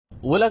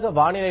உலக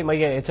வானிலை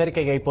மைய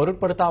எச்சரிக்கையை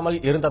பொருட்படுத்தாமல்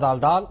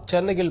இருந்ததால்தான்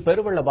சென்னையில்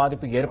பெருவெள்ள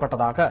பாதிப்பு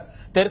ஏற்பட்டதாக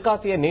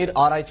தெற்காசிய நீர்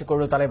ஆராய்ச்சி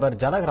குழு தலைவர்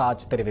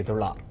ஜனகராஜ்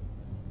தெரிவித்துள்ளார்.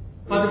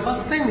 For the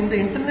first time in the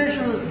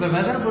international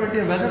weather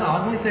bulletin, weather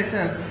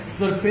organization,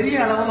 ஒரு பெரிய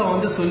அளவுல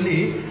வந்து சொல்லி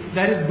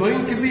there is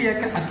going to be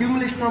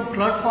accumulation of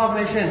cloud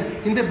formation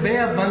in the Bay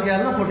of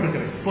Bengal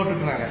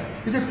போட்டிருக்காங்க.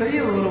 இது பெரிய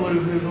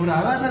ஒரு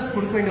அவேர்னஸ்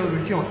கொடுக்க வேண்டிய ஒரு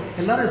விஷயம்,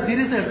 எல்லாரும்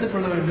சீரியஸா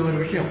எடுத்துக்கொள்ள வேண்டிய ஒரு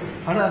விஷயம்.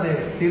 ஆனா அது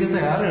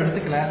சீரியஸா யாரும்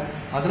எடுத்துக்கல.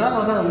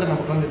 அதனாலதான் வந்து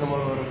நமக்கு வந்து நம்ம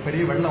ஒரு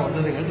பெரிய வெள்ளம்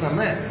வந்ததுங்கிறது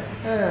நம்ம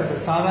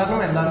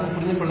சாதாரணமா எல்லாருக்கும்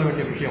புரிந்து கொள்ள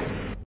வேண்டிய விஷயம்.